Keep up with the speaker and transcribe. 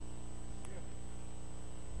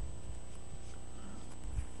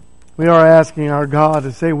We are asking our God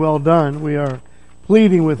to say, well done. We are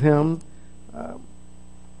pleading with Him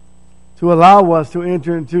to allow us to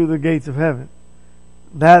enter into the gates of heaven.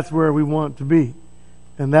 That's where we want to be.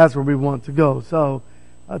 And that's where we want to go. So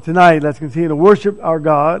tonight, let's continue to worship our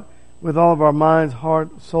God with all of our minds,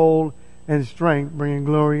 heart, soul, and strength, bringing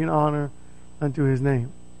glory and honor unto His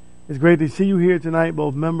name. It's great to see you here tonight,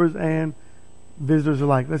 both members and visitors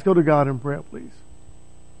alike. Let's go to God in prayer, please.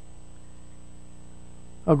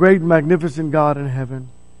 A great, magnificent God in heaven,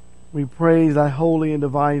 we praise Thy holy and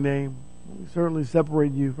divine name. We certainly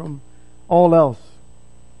separate You from all else.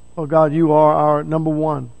 Oh God, You are our number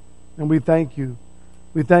one, and we thank You.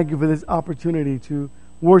 We thank You for this opportunity to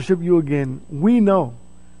worship You again. We know,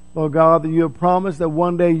 Lord God, that You have promised that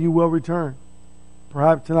one day You will return.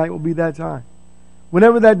 Perhaps tonight will be that time.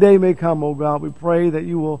 Whenever that day may come, oh God, we pray that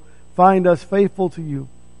You will find us faithful to You,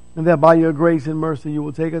 and that by Your grace and mercy You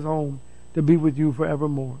will take us home to be with You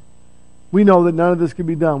forevermore. We know that none of this can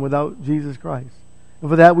be done without Jesus Christ. And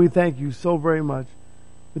for that we thank You so very much.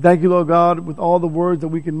 We thank You, Lord God, with all the words that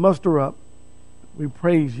we can muster up. We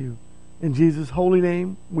praise You. In Jesus' holy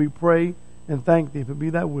name we pray and thank Thee, if it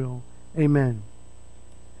be Thy will. Amen.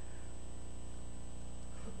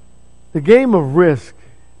 The game of Risk,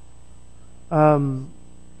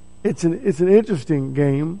 it's an interesting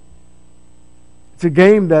game. It's a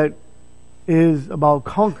game that is about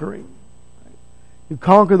conquering. You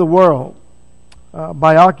conquer the world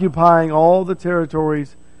by occupying all the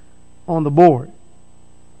territories on the board.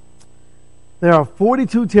 There are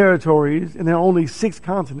 42 territories, and there are only 6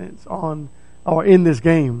 continents in this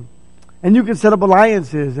game. And you can set up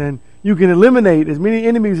alliances, and you can eliminate as many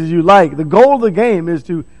enemies as you like. The goal of the game is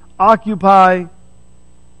to occupy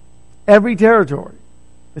every territory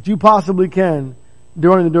that you possibly can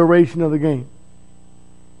during the duration of the game.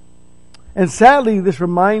 And sadly, this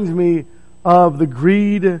reminds me of the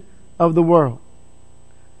greed of the world.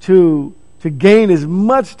 To gain as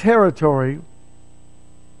much territory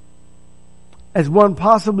as one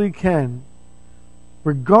possibly can,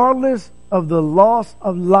 regardless of the loss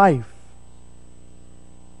of life,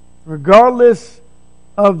 regardless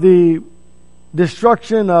of the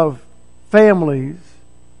destruction of families,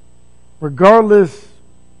 regardless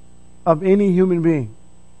of any human being.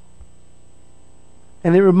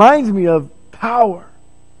 And it reminds me of power.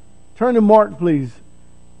 Turn to Mark, please.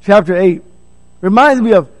 Chapter 8. Reminds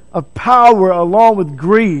me of power along with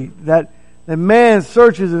greed. That man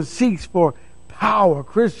searches and seeks for power.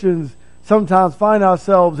 Christians sometimes find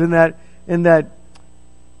ourselves in that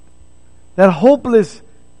hopeless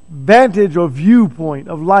vantage or viewpoint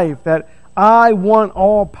of life that I want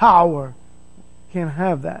all power. Can't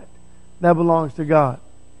have that. That belongs to God.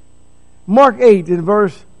 Mark 8 in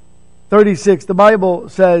verse 36, the Bible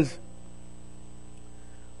says,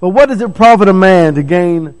 "But what does it profit a man to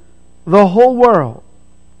gain the whole world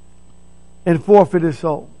and forfeit his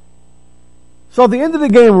soul?" So at the end of the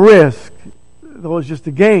game, Risk, though it's just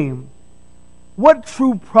a game, what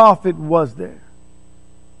true profit was there?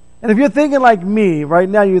 And if you're thinking like me, right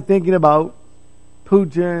now you're thinking about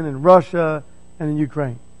Putin and Russia and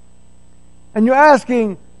Ukraine. And you're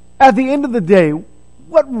asking, at the end of the day,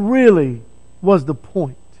 what really was the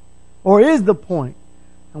point? Or is the point?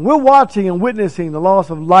 And we're watching and witnessing the loss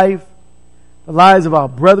of life, the lives of our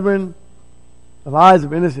brethren, the lives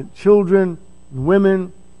of innocent children and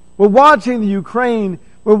women. We're watching the Ukraine.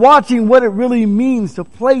 We're watching what it really means to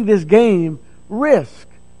play this game, Risk.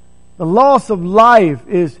 The loss of life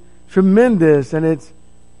is tremendous, and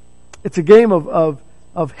it's a game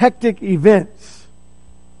of hectic events.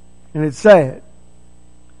 And it's sad.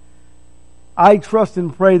 I trust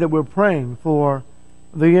and pray that we're praying for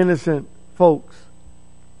the innocent folks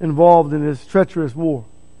involved in this treacherous war.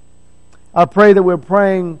 I pray that we're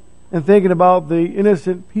praying and thinking about the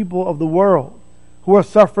innocent people of the world who are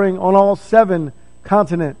suffering on all 7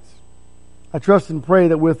 continents. I trust and pray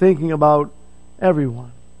that we're thinking about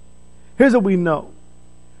everyone. Here's what we know.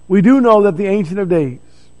 We do know that the Ancient of Days,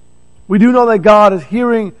 we do know that God is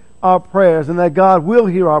hearing our prayers and that God will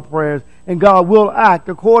hear our prayers and God will act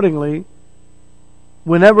accordingly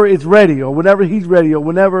whenever it's ready or whenever He's ready or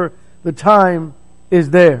whenever the time is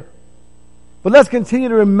there. But let's continue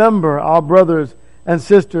to remember our brothers and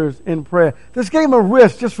sisters in prayer. This game of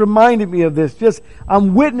Risk just reminded me of this.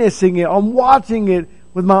 I'm witnessing it. I'm watching it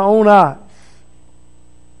with my own eyes.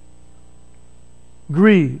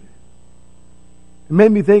 Greed. It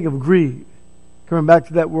made me think of greed. Coming back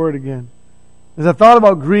to that word again. As I thought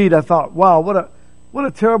about greed, I thought, wow, what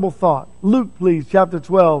a terrible thought. Luke, please, chapter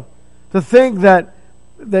 12. To think that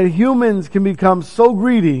humans can become so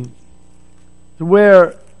greedy to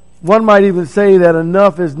where one might even say that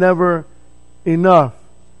enough is never enough.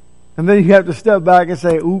 And then you have to step back and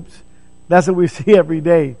say, oops, that's what we see every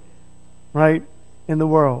day, right, in the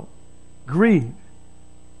world. Greed.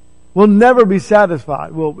 We'll never be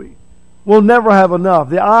satisfied, will we? We'll never have enough.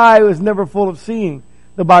 The eye is never full of seeing,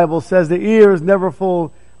 the Bible says. The ear is never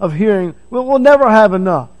full of hearing. We'll never have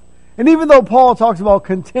enough. And even though Paul talks about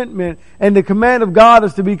contentment, and the command of God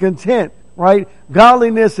is to be content, right?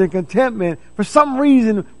 Godliness and contentment, for some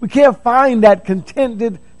reason we can't find that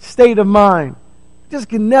contented state of mind. We just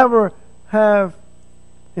can never have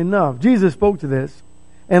enough. Jesus spoke to this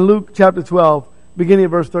in Luke chapter 12, beginning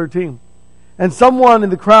at verse 13. And someone in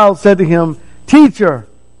the crowd said to him, Teacher,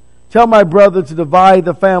 tell my brother to divide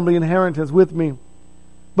the family inheritance with me.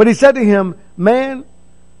 But he said to him, Man,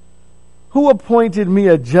 who appointed me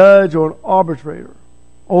a judge or an arbitrator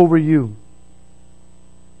over you?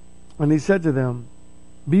 And he said to them,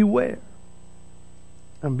 Beware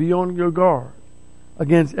and be on your guard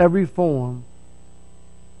against every form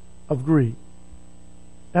of greed.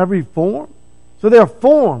 Every form? So there are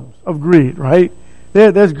forms of greed, right?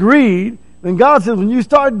 There's greed. Then God says when you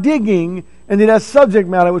start digging into that subject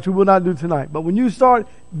matter, which we will not do tonight, but when you start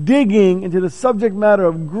digging into the subject matter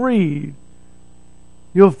of greed,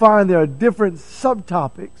 you'll find there are different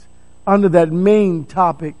subtopics under that main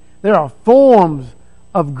topic. There are forms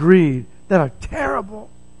of greed that are terrible.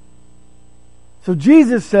 So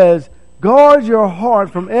Jesus says, guard your heart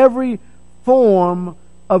from every form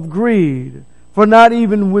of greed, for not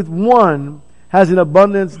even with one has an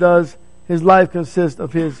abundance does his life consist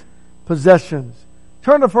of his possessions.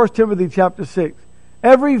 Turn to 1 Timothy chapter 6.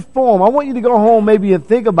 Every form, I want you to go home maybe and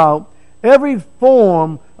think about every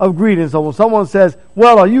form of greed. And so when someone says,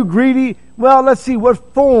 well, are you greedy? Well, let's see,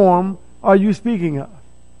 what form are you speaking of?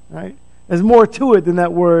 Right? There's more to it than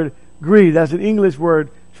that word greed. That's an English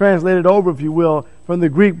word translated over, if you will, from the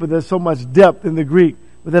Greek, but there's so much depth in the Greek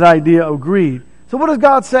with that idea of greed. So what does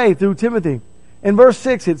God say through Timothy? In verse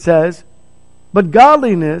 6 it says, but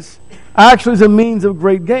godliness actually is a means of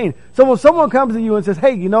great gain. So when someone comes to you and says,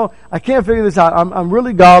 hey, I can't figure this out. I'm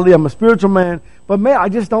really godly. I'm a spiritual man. But man, I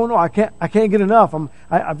just don't know. I can't get enough.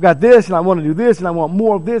 I've got this and I want to do this and I want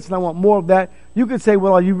more of this and I want more of that. You could say,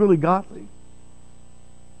 well, are you really godly?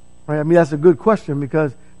 Right? I mean, that's a good question,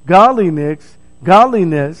 because godliness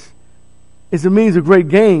is a means of great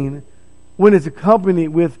gain when it's accompanied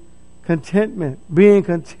with contentment, being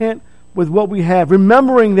content with what we have,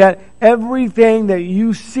 remembering that everything that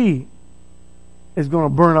you see is going to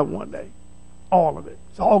burn up one day. All of it.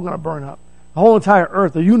 It's all going to burn up. The whole entire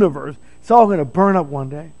earth, the universe, it's all going to burn up one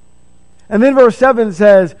day. And then verse 7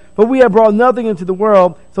 says, but we have brought nothing into the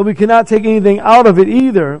world, so we cannot take anything out of it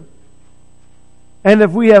either. And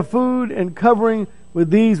if we have food and covering, with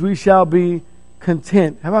these we shall be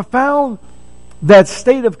content. Have I found that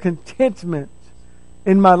state of contentment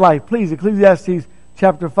in my life? Please, Ecclesiastes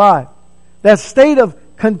chapter 5. That state of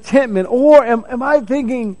contentment. Or am I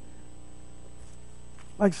thinking,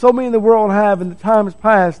 like so many in the world have in the times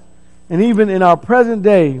past, and even in our present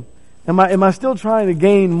day, am I still trying to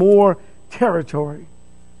gain more territory?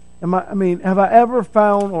 Have I ever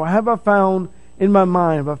found, or have I found in my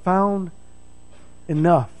mind, have I found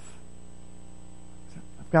enough?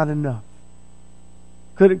 I've got enough.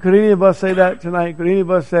 Could any of us say that tonight? Could any of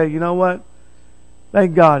us say, you know what?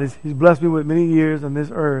 Thank God, He's blessed me with many years on this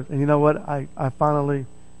earth. And you know what? I finally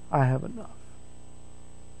have enough.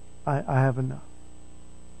 I have enough.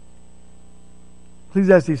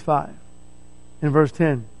 Ecclesiastes 5, in verse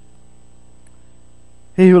 10.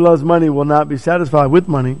 He who loves money will not be satisfied with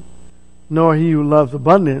money, nor he who loves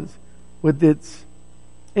abundance with its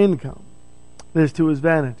income. This too is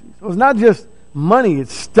vanity. So it's not just money,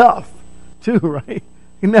 it's stuff too, right?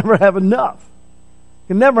 You can never have enough.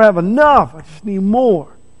 You can never have enough. I just need more.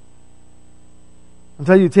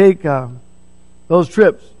 Until you take those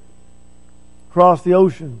trips across the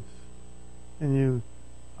oceans and you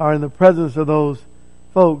are in the presence of those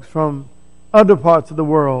folks from other parts of the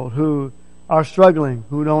world who are struggling,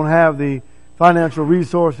 who don't have the financial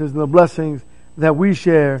resources and the blessings that we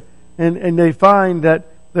share, and they find that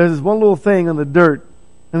there's this one little thing in the dirt,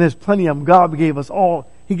 and there's plenty of them. God gave us all.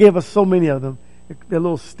 He gave us so many of them. They're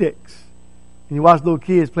little sticks. And you watch little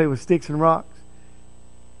kids play with sticks and rocks.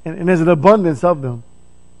 And there's an abundance of them.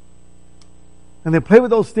 And they play with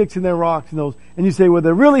those sticks and their rocks and you say, well,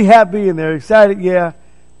 they're really happy and they're excited, yeah.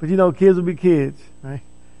 But kids will be kids, right?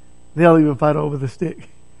 They'll even fight over the stick.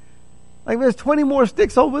 Like there's 20 more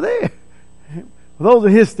sticks over there. Well, those are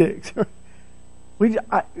his sticks.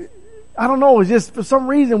 I don't know. It's just for some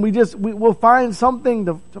reason we'll find something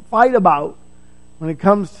to fight about when it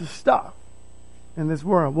comes to stuff in this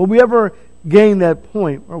world. Will we ever gain that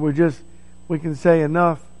point where we can say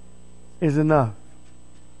enough is enough?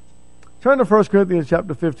 Turn to 1 Corinthians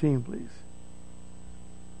chapter 15, please.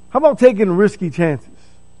 How about taking risky chances?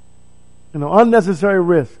 Unnecessary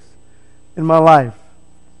risks in my life.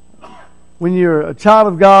 When you're a child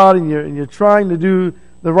of God and you're trying to do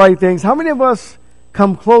the right things, how many of us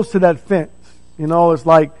come close to that fence? It's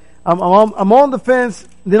like I'm on the fence,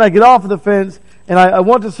 then I get off of the fence, and I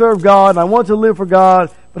want to serve God, and I want to live for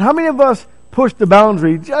God. But how many of us push the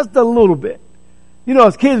boundary just a little bit?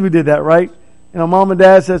 As kids we did that, right? Mom and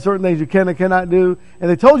dad said certain things you can and cannot do, and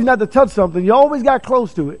they told you not to touch something. You always got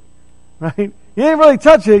close to it, right? You didn't really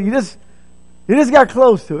touch it. You just got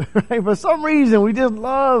close to it, right? For some reason, we just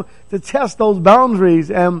love to test those boundaries,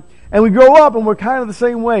 and we grow up and we're kind of the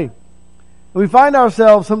same way. And we find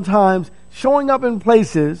ourselves sometimes showing up in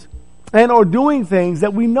places and or doing things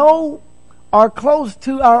that we know are close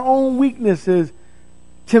to our own weaknesses,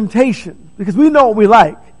 temptation, because we know what we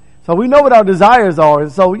like. So we know what our desires are,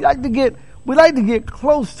 and so we like to get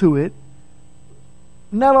close to it,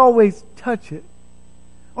 not always touch it.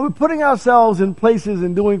 Are we putting ourselves in places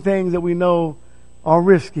and doing things that we know are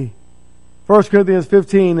risky? 1 Corinthians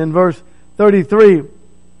 15 and verse 33.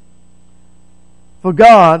 For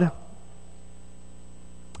God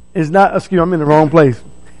is not, I'm in the wrong place.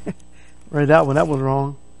 Right, that one. That was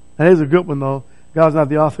wrong. That is a good one though. God's not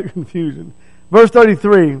the author of confusion. Verse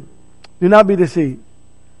 33. Do not be deceived.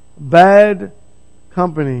 Bad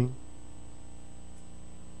company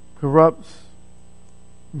corrupts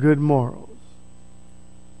good morals.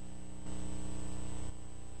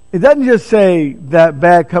 It doesn't just say that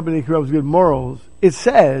bad company corrupts good morals. It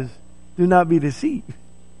says, do not be deceived.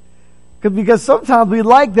 Because sometimes we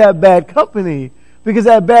like that bad company, because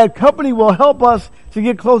that bad company will help us to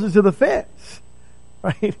get closer to the fence,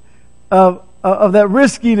 right? Of that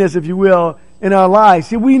riskiness, if you will, in our lives.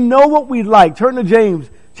 See, we know what we like. Turn to James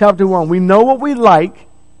chapter 1. We know what we like,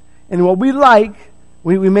 and what we like,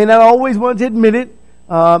 we may not always want to admit it.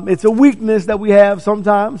 It's a weakness that we have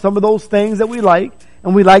sometimes, some of those things that we like,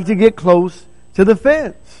 and we like to get close to the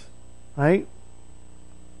fence, right?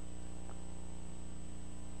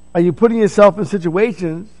 Are you putting yourself in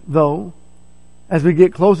situations, though, as we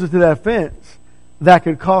get closer to that fence, that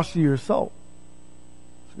could cost you your soul?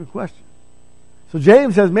 It's a good question. So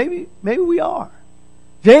James says maybe we are.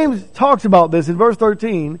 James talks about this in verse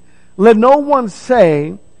 13. Let no one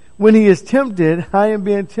say when he is tempted, I am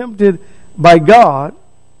being tempted by God.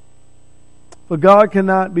 For God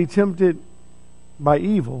cannot be tempted by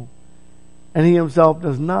evil, and he himself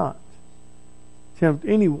does not tempt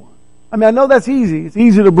anyone. I mean, I know that's easy. It's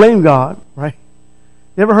easy to blame God, right?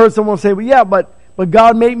 You ever heard someone say, well, yeah, but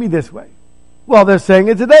God made me this way? Well, they're saying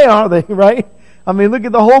it today, aren't they, right? I mean, look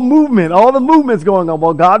at the whole movement, all the movements going on.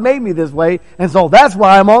 Well, God made me this way, and so that's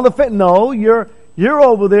why I'm on the fence. No, you're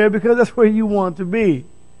over there because that's where you want to be.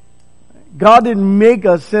 God didn't make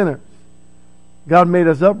us sinners. God made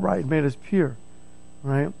us upright, made us pure,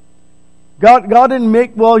 right? God didn't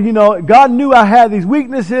make, God knew I had these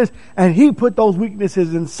weaknesses, and he put those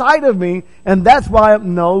weaknesses inside of me, and that's why,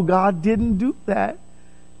 no, God didn't do that.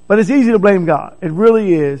 But it's easy to blame God. It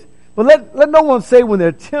really is. But let no one say when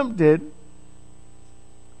they're tempted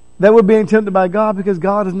that we're being tempted by God, because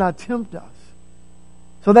God does not tempt us.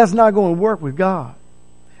 So that's not going to work with God.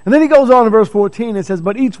 And then he goes on in verse 14 and says,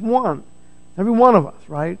 but each one, every one of us,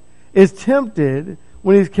 right, is tempted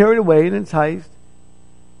when he's carried away and enticed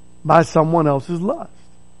by someone else's lust.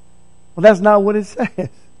 Well, that's not what it says.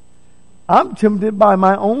 I'm tempted by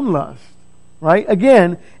my own lust, right?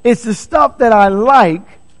 Again, it's the stuff that I like,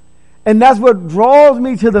 and that's what draws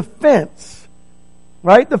me to the fence,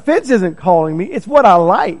 right? The fence isn't calling me. It's what I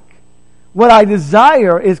like. What I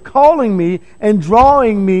desire is calling me and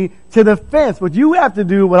drawing me to the fence. What you have to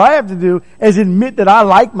do, what I have to do, is admit that I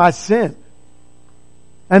like my sin.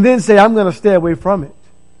 And then say, I'm going to stay away from it.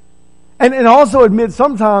 And also admit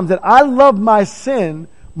sometimes that I love my sin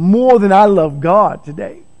more than I love God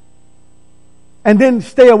today. And then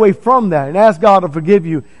stay away from that and ask God to forgive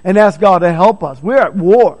you and ask God to help us. We're at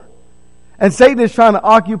war. And Satan is trying to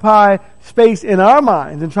occupy space in our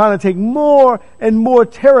minds and trying to take more and more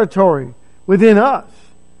territory within us.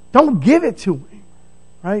 Don't give it to him,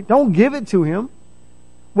 right? Don't give it to him.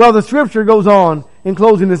 Well, the scripture goes on in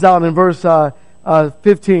closing this out in verse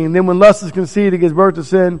 15. Then when lust is conceived, it gives birth to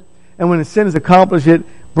sin. And when the sin is accomplished, it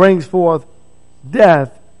brings forth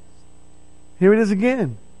death. Here it is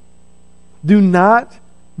again. Do not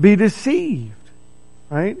be deceived,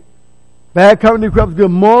 right? Bad company corrupts good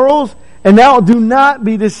morals. And now do not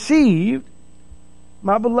be deceived,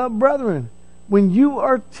 my beloved brethren. When you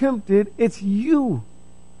are tempted, it's you.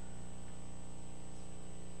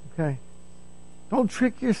 Okay? Don't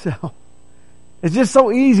trick yourself. It's just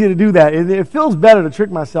so easy to do that. It feels better to trick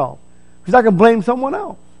myself. Because I can blame someone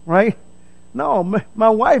else, right? No, my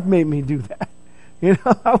wife made me do that.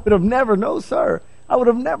 I would have never, no sir, I would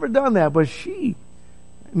have never done that. But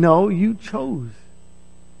no, you chose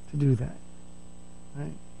to do that.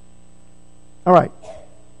 Right? All right.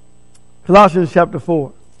 Colossians chapter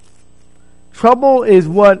 4. Trouble is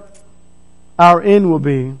what our end will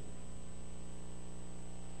be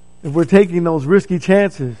if we're taking those risky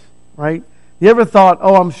chances, right? You ever thought,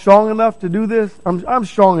 oh, I'm strong enough to do this? I'm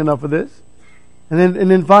strong enough for this. And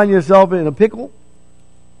then find yourself in a pickle?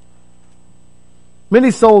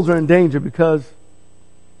 Many souls are in danger because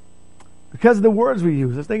of the words we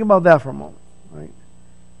use. Let's think about that for a moment, right?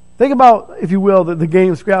 Think about, if you will, the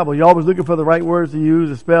game Scrabble. You're always looking for the right words to use,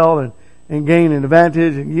 to spell, and gain an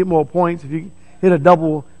advantage and get more points. If you hit a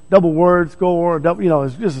double word score, or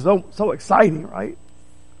it's just so exciting, right?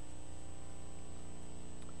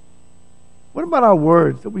 What about our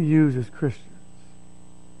words that we use as Christians?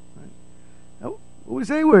 Right? We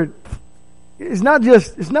say it's not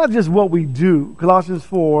just what we do. Colossians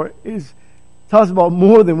 4 talks about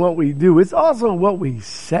more than what we do. It's also what we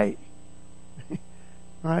say.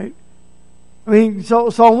 Right? I mean, so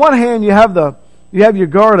on one hand you have your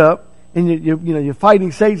guard up and you're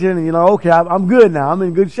fighting Satan and okay, I'm good now. I'm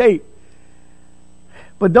in good shape.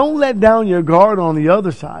 But don't let down your guard on the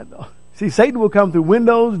other side though. See, Satan will come through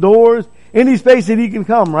windows, doors, any space that he can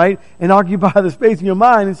come, right? And occupy the space in your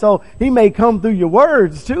mind. And so he may come through your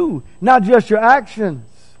words too, not just your actions.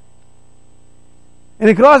 And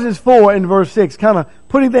in Colossians 4 and verse 6, kind of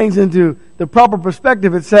putting things into the proper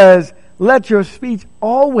perspective, it says, let your speech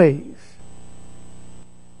always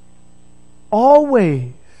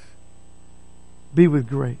be with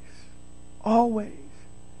grace. Always.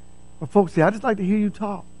 But folks say, I just like to hear you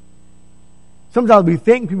talk. Sometimes we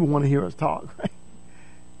think people want to hear us talk, right?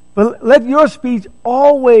 But let your speech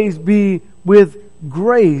always be with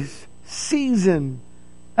grace, seasoned,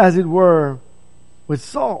 as it were, with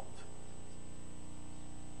salt.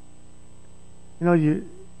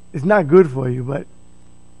 It's not good for you, but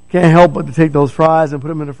can't help but to take those fries and put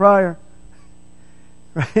them in the fryer,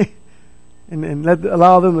 right? And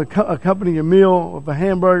allow them to accompany your meal with a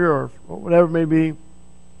hamburger or whatever it may be.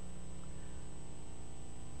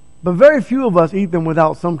 But very few of us eat them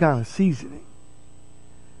without some kind of seasoning.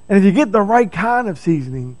 And if you get the right kind of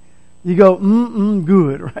seasoning, you go,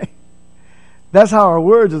 good, right? That's how our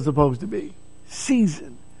words are supposed to be.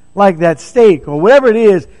 Seasoned. Like that steak or whatever it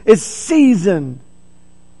is, it's seasoned.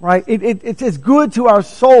 Right? It's good to our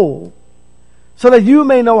soul so that you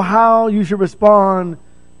may know how you should respond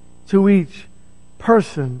to each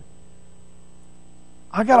person.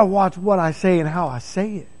 I got to watch what I say and how I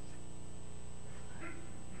say it.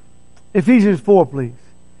 Ephesians 4, please.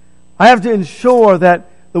 I have to ensure that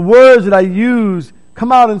the words that I use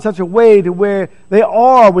come out in such a way to where they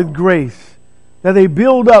are with grace, that they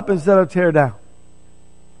build up instead of tear down.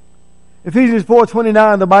 Ephesians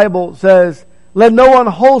 4:29, the Bible says, let no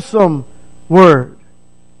unwholesome word.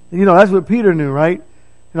 That's what Peter knew, right?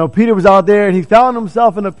 Peter was out there and he found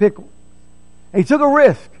himself in a pickle. And he took a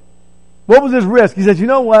risk. What was his risk? He said, you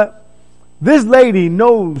know what? This lady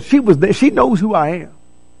knows, she knows who I am.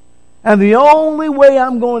 And the only way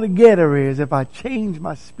I'm going to get her is if I change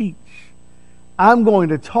my speech. I'm going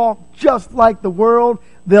to talk just like the world.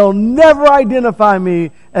 They'll never identify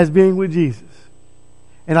me as being with Jesus.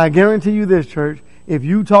 And I guarantee you this, church, if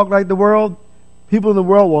you talk like the world, people in the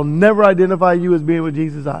world will never identify you as being with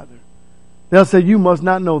Jesus either. They'll say, you must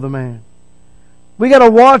not know the man. We got to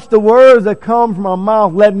watch the words that come from our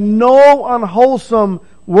mouth. Let no unwholesome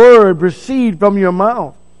word proceed from your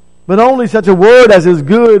mouth, but only such a word as is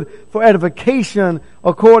good for edification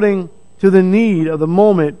according to the need of the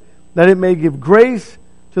moment, that it may give grace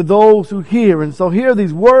to those who hear. And so here are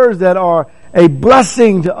these words that are a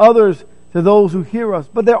blessing to others, to those who hear us.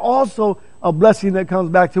 But they're also a blessing that comes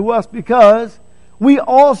back to us because we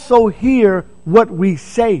also hear what we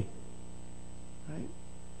say. Right?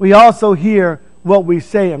 We also hear what we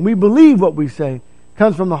say, and we believe what we say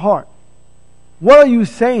comes from the heart. What are you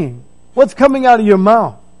saying? What's coming out of your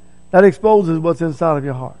mouth? That exposes what's inside of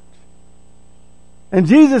your heart. And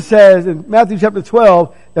Jesus says in Matthew chapter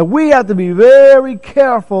 12 that we have to be very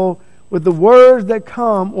careful with the words that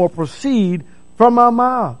come or proceed from our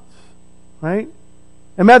mouths. Right?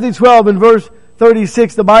 In Matthew 12 in verse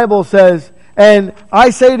 36, the Bible says, and I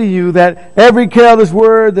say to you that every careless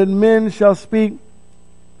word that men shall speak,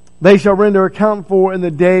 they shall render account for in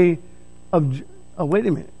the day of, wait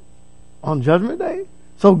a minute, on Judgment Day?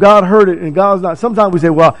 So God heard it and God's not. Sometimes we say,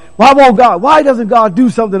 well, why doesn't God do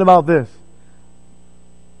something about this?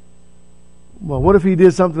 Well, what if He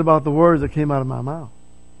did something about the words that came out of my mouth?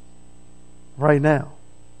 Right now.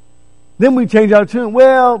 Then we change our tune.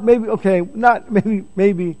 Well, maybe, okay, not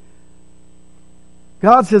maybe.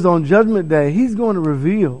 God says on Judgment Day, He's going to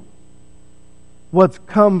reveal what's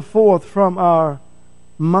come forth from our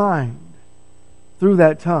mind through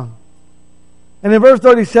that tongue. And in verse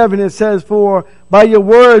 37 it says, for by your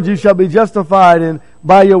words you shall be justified, and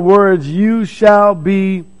by your words you shall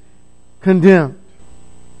be condemned.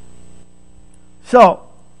 So,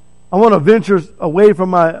 I want to venture away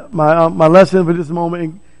from my lesson for just a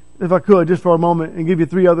moment, if I could, just for a moment, and give you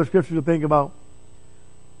 3 other scriptures to think about.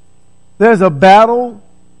 There's a battle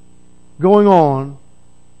going on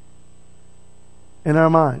in our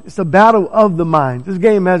mind. It's a battle of the mind. This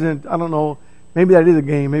game hasn't, I don't know, maybe that is a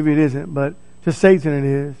game, maybe it isn't, but to Satan it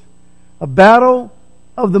is. A battle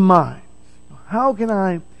of the mind. How can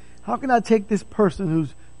I take this person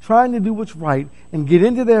who's trying to do what's right and get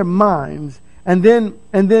into their minds and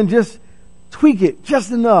then just tweak it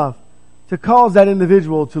just enough to cause that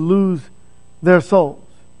individual to lose their souls?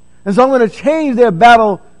 And so I'm going to change their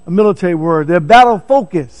battle, a military word, their battle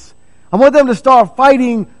focus. I want them to start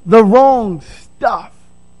fighting the wrong stuff.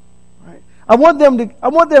 Right? I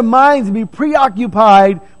want their minds to be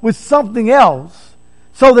preoccupied with something else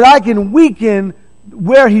so that I can weaken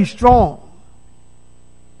where he's strong.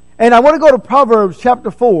 And I want to go to Proverbs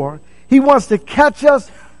chapter 4. He wants to catch us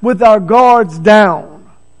with our guards down.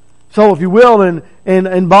 So if you will,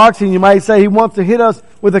 in boxing, you might say he wants to hit us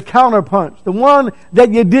with a counter punch. The one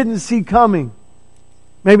that you didn't see coming.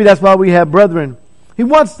 Maybe that's why we have brethren. He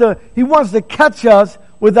wants to catch us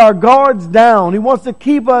with our guards down. He wants to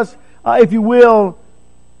keep us, if you will,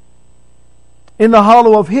 in the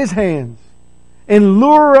hollow of His hands and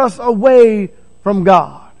lure us away from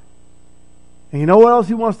God. And you know what else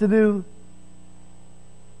He wants to do?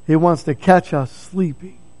 He wants to catch us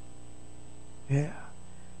sleeping. Yeah.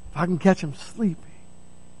 If I can catch Him sleeping,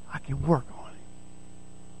 I can work on it.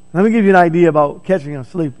 Let me give you an idea about catching Him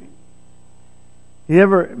sleeping.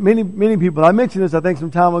 Many people, I mentioned this I think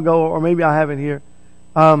some time ago, or maybe I haven't here.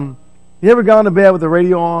 You ever gone to bed with the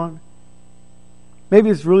radio on? Maybe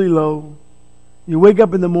it's really low. You wake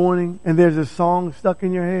up in the morning and there's a song stuck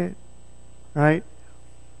in your head. Right?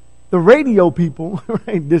 The radio people,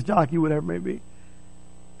 right, disc jockey, whatever it may be,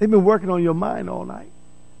 they've been working on your mind all night.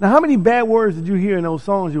 Now, how many bad words did you hear in those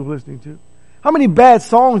songs you were listening to? How many bad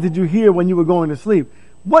songs did you hear when you were going to sleep?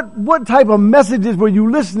 What type of messages were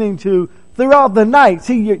you listening to throughout the night?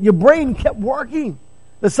 See, your brain kept working.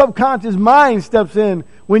 The subconscious mind steps in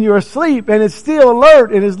when you're asleep and it's still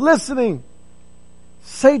alert and is listening.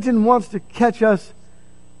 Satan wants to catch us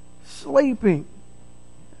sleeping.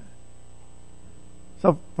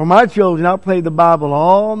 So for my children, I played the Bible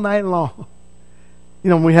all night long. You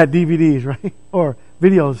know, when we had DVDs, right? Or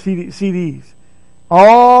videos, CDs.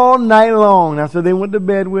 All night long. That's what they went to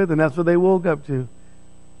bed with and that's what they woke up to.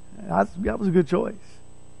 That was a good choice.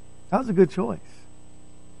 That was a good choice.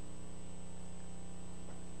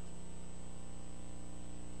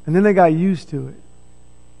 And then they got used to it.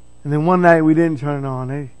 And then one night we didn't turn it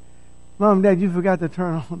on. Mom, Dad, you forgot to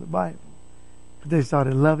turn on the Bible. But they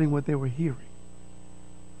started loving what they were hearing.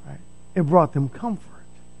 Right? It brought them comfort.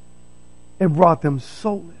 It brought them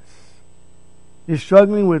solace. You're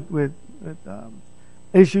struggling with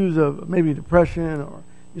issues of maybe depression, or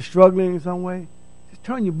you're struggling in some way. Just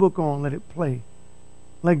turn your book on, let it play.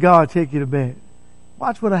 Let God take you to bed.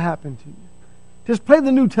 Watch what'll happen to you. Just play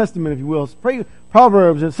the New Testament, if you will. Pray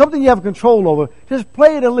Proverbs and something you have control over. Just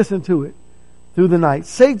play it and listen to it through the night.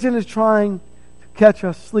 Satan is trying to catch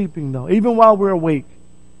us sleeping, though, even while we're awake.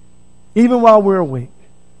 Even while we're awake.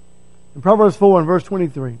 In Proverbs 4 and verse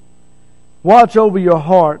 23, watch over your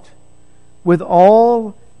heart with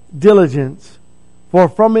all diligence, for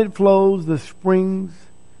from it flows the springs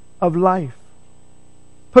of life.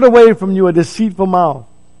 Put away from you a deceitful mouth.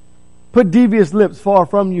 Put devious lips far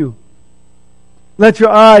from you. Let your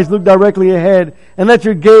eyes look directly ahead, and let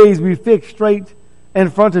your gaze be fixed straight in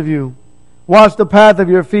front of you. Watch the path of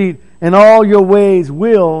your feet, and all your ways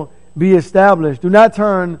will be established. Do not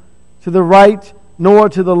turn to the right nor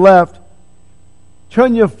to the left.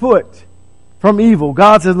 Turn your foot from evil.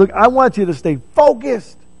 God says, look, I want you to stay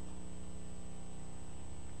focused.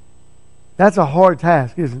 That's a hard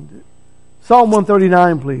task, isn't it? Psalm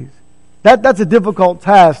 139, please. That's a difficult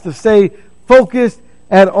task, to stay focused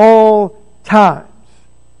at all times.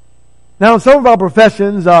 Now, in some of our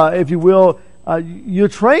professions, if you will, you're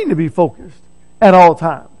trained to be focused at all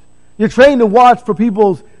times. You're trained to watch for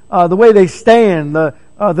people's the way they stand,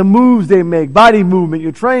 the moves they make, body movement.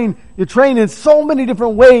 You're trained in so many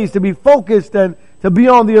different ways to be focused and to be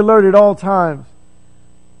on the alert at all times.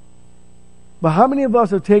 But how many of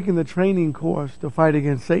us are taking the training course to fight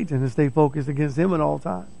against Satan and stay focused against him at all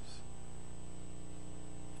times?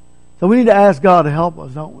 So we need to ask God to help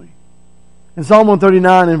us, don't we? In Psalm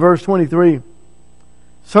 139 in verse 23,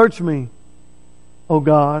 search me, O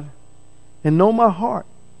God, and know my heart.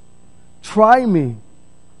 Try me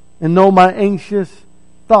and know my anxious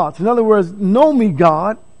thoughts. In other words, know me,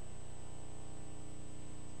 God,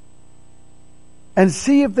 and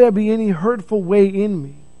see if there be any hurtful way in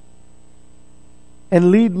me, and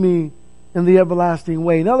lead me in the everlasting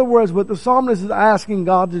way. In other words, what the psalmist is asking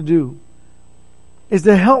God to do is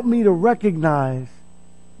to help me to recognize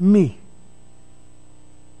me,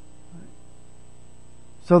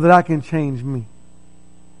 so that I can change me.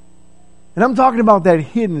 And I'm talking about that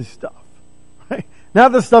hidden stuff, right?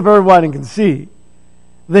 Not the stuff everybody can see.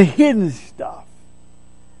 The hidden stuff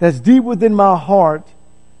that's deep within my heart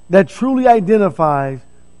that truly identifies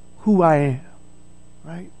who I am,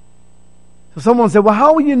 right? So someone said, well,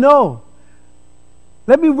 how will you know?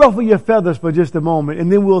 Let me ruffle your feathers for just a moment, and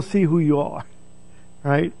then we'll see who you are,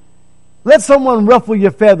 right? Let someone ruffle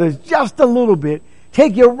your feathers just a little bit,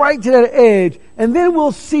 take you right to that edge, and then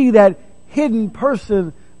we'll see that hidden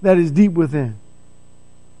person that is deep within.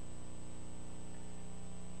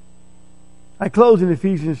 I close in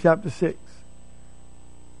Ephesians chapter 6.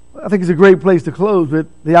 I think it's a great place to close with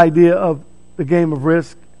the idea of the game of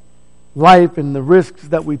risk, life, and the risks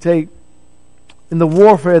that we take in the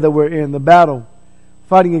warfare that we're in, the battle,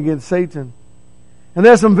 fighting against Satan. And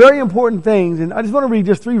there are some very important things, and I just want to read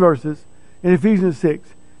just 3 verses in Ephesians 6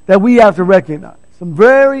 that we have to recognize. Some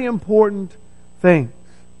very important things.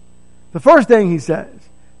 The first thing he says,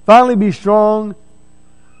 finally be strong,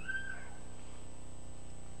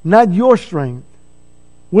 not your strength.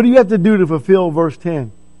 What do you have to do to fulfill verse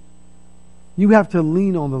 10? You have to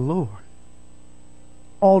lean on the Lord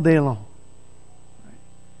all day long.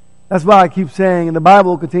 That's why I keep saying, and the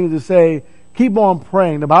Bible continues to say, keep on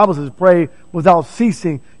praying. The Bible says pray without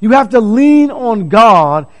ceasing. You have to lean on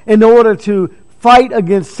God in order to fight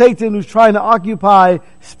against Satan who's trying to occupy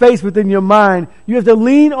space within your mind. You have to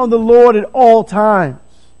lean on the Lord at all times.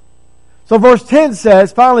 So verse 10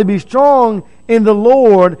 says, finally be strong in the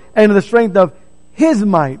Lord and in the strength of His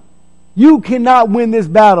might. You cannot win this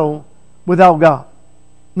battle without God.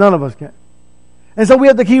 None of us can. And so we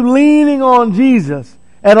have to keep leaning on Jesus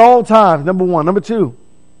at all times, number one. Number two,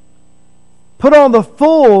 put on the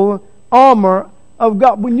full armor of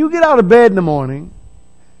God. When you get out of bed in the morning,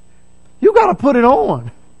 you got to put it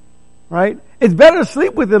on, right? It's better to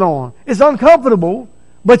sleep with it on. It's uncomfortable,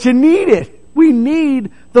 but you need it. We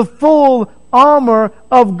need the full armor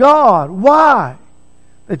of God. Why?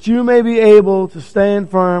 That you may be able to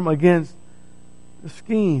stand firm against the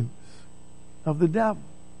schemes of the devil.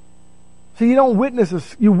 So you don't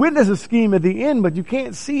you witness a scheme at the end, but you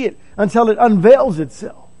can't see it until it unveils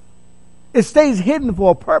itself. It stays hidden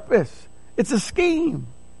for a purpose. It's a scheme.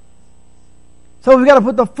 So we've got to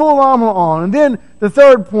put the full armor on. And then the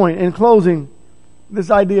third point in closing, this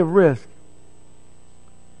idea of risk.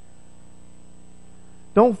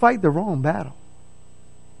 Don't fight the wrong battle.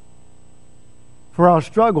 For our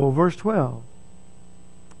struggle, verse 12,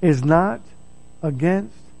 is not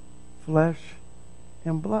against flesh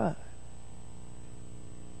and blood.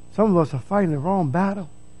 Some of us are fighting the wrong battle.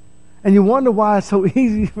 And you wonder why it's so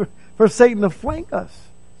easy for Satan to flank us.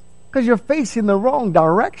 Because you're facing the wrong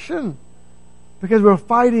direction. Because we're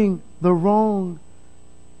fighting the wrong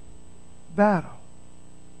battle.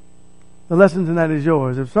 The lesson tonight is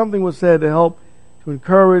yours. If something was said to help to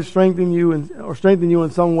encourage, strengthen you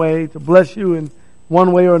in some way, to bless you in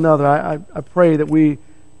one way or another, I pray that we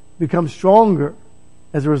become stronger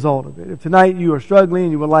as a result of it. If tonight you are struggling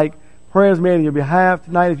and you would like prayers made on your behalf,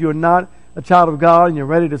 tonight if you're not a child of God and you're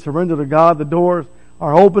ready to surrender to God, the doors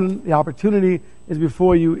are open, the opportunity is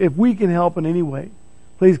before you. If we can help in any way,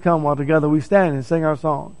 please come while together we stand and sing our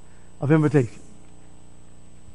song of invitation.